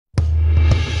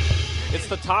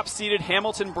the top-seeded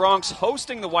Hamilton Broncs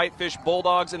hosting the Whitefish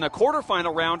Bulldogs in the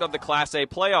quarterfinal round of the Class A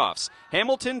playoffs.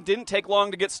 Hamilton didn't take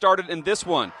long to get started in this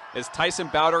one, as Tyson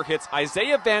Bowder hits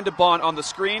Isaiah Vandebon on the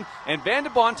screen, and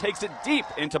Vandebon takes it deep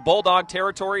into Bulldog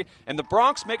territory, and the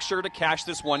Broncs make sure to cash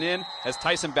this one in as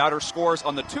Tyson Bowder scores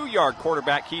on the 2-yard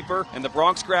quarterback keeper, and the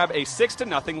Broncs grab a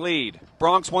 6-0 lead.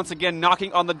 Broncs once again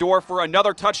knocking on the door for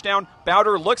another touchdown.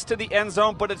 Bowder looks to the end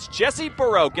zone, but it's Jesse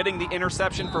Burrow getting the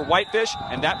interception for Whitefish,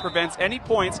 and that prevents any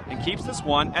points and keeps this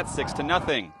one at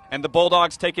 6-0. And the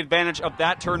Bulldogs take advantage of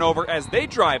that turnover as they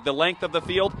drive the length of the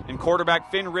field, and quarterback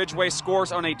Finn Ridgway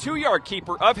scores on a 2-yard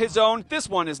keeper of his own. This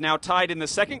one is now tied in the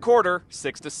second quarter,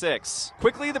 6-6.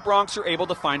 Quickly, the Broncs are able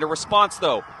to find a response,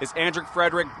 though, as Andrick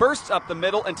Frederick bursts up the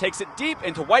middle and takes it deep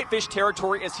into Whitefish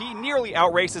territory as he nearly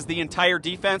outraces the entire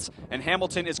defense, and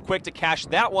Hamilton is quick to cash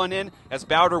that one in as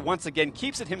Bowder once again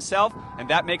keeps it himself, and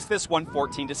that makes this one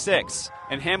 14-6.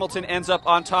 And Hamilton ends up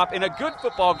on top in a good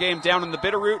football game down in the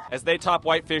Bitterroot as they top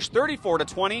Whitefish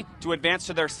 34-20 to advance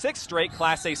to their 6th straight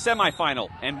Class A semifinal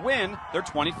and win their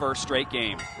 21st straight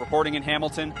game. Reporting in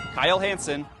Hamilton, Kyle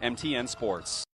Hansen, MTN Sports.